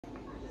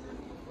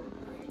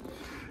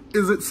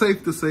is it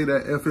safe to say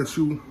that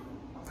FSU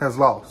has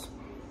lost?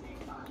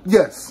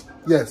 Yes,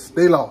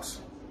 they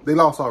lost. They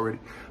lost already.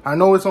 I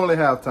know it's only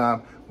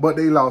halftime, but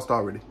they lost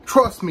already.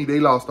 Trust me, they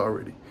lost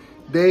already.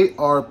 They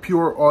are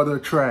pure utter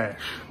trash.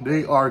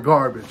 They are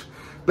garbage.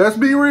 Let's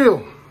be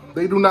real.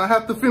 They do not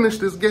have to finish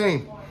this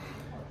game.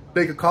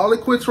 They could call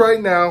it quits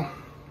right now,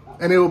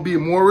 and it will be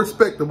more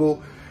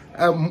respectable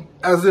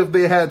as if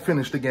they had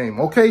finished the game,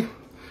 okay?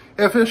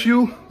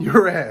 FSU,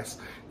 your ass.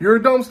 You're a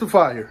dumpster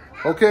fire,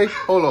 okay?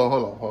 Hold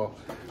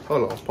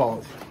on,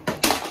 pause.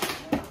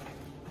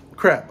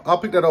 Crap, I'll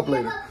pick that up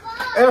later.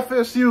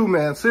 FSU,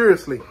 man,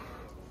 seriously.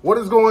 What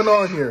is going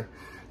on here?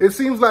 It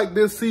seems like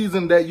this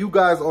season that you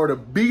guys are the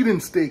beating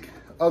stick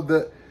of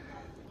the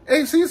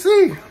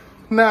ACC.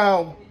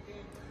 Now,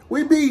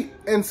 we beat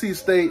NC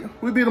State.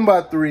 We beat them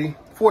by 3,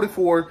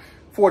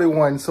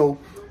 44-41. So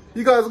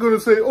you guys are going to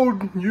say, oh,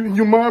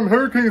 your Miami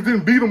Hurricanes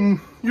didn't beat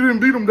them. You didn't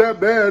beat them that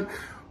bad.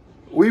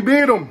 We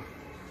beat them.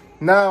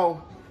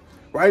 Now,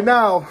 right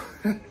now,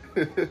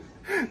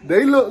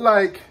 they look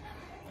like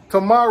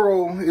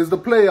tomorrow is the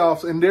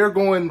playoffs and they're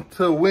going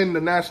to win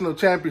the national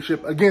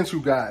championship against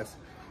you guys.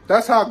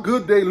 That's how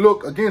good they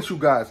look against you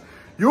guys.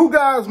 You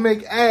guys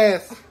make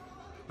ass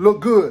look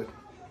good.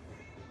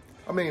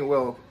 I mean,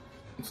 well,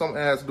 some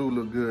ass do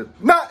look good.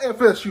 Not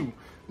FSU.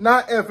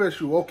 Not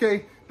FSU,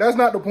 okay? That's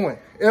not the point.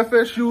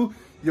 FSU,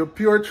 you're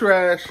pure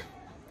trash.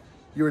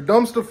 You're a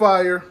dumpster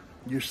fire.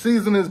 Your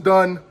season is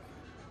done.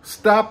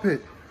 Stop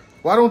it.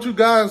 Why don't you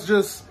guys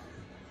just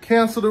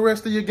cancel the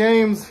rest of your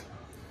games?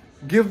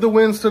 Give the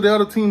wins to the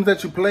other teams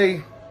that you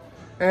play.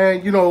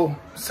 And, you know,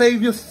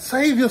 save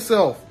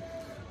yourself.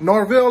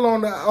 Norvell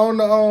on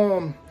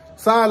the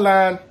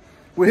sideline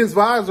with his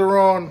visor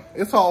on,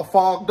 it's all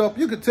fogged up.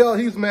 You could tell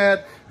he's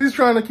mad. He's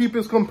trying to keep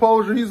his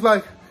composure. He's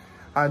like,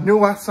 I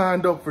knew I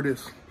signed up for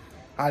this.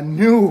 I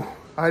knew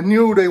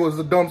they was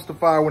a dumpster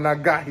fire when I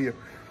got here.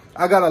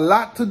 I got a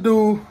lot to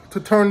do to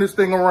turn this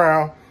thing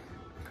around.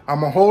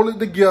 I'm going to hold it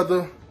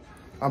together.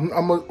 I'm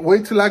going to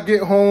wait till I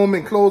get home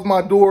and close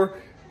my door.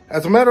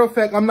 As a matter of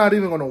fact, I'm not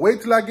even going to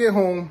wait till I get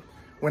home.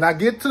 When I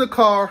get to the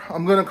car,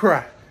 I'm going to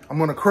cry. I'm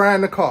going to cry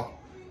in the car.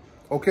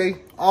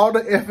 Okay? All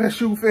the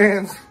FSU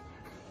fans.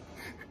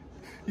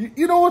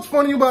 You know what's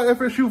funny about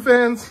FSU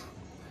fans?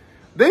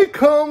 They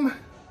come,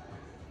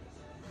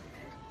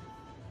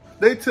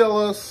 they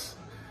tell us,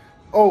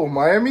 oh,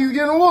 Miami's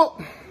getting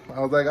whooped. I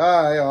was like,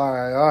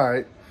 all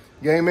right.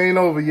 Game ain't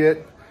over yet.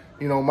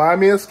 You know,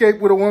 Miami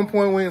escaped with a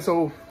 1-point win,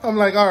 so I'm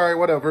like, all right,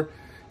 whatever.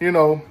 You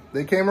know,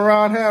 they came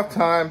around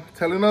halftime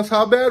telling us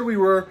how bad we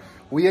were.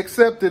 We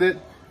accepted it.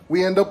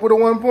 We end up with a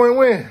 1-point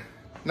win.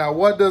 Now,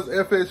 what does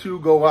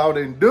FSU go out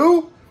and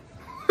do?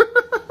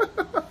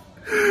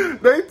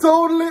 They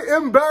totally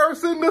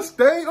embarrassing the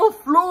state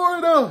of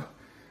Florida.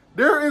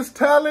 There is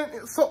talent.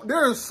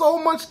 There is so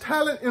much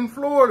talent in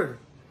Florida.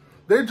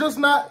 They're just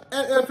not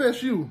at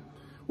FSU.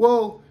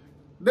 Well,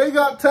 they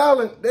got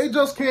talent. They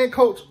just can't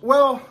coach.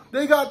 Well,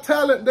 they got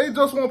talent. They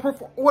just won't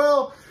perform.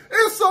 Well,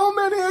 it's so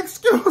many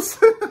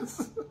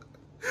excuses.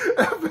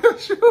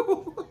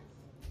 FSU.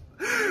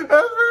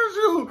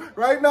 FSU.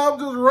 Right now, I'm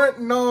just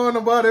ranting on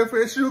about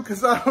FSU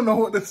because I don't know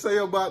what to say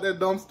about that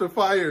dumpster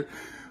fire.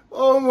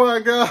 Oh, my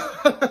God.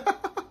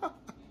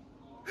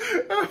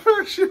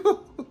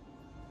 FSU.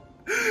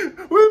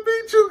 We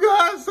beat you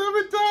guys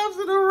 7 times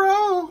in a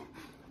row.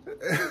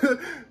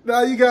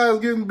 Now you guys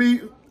getting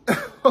beat.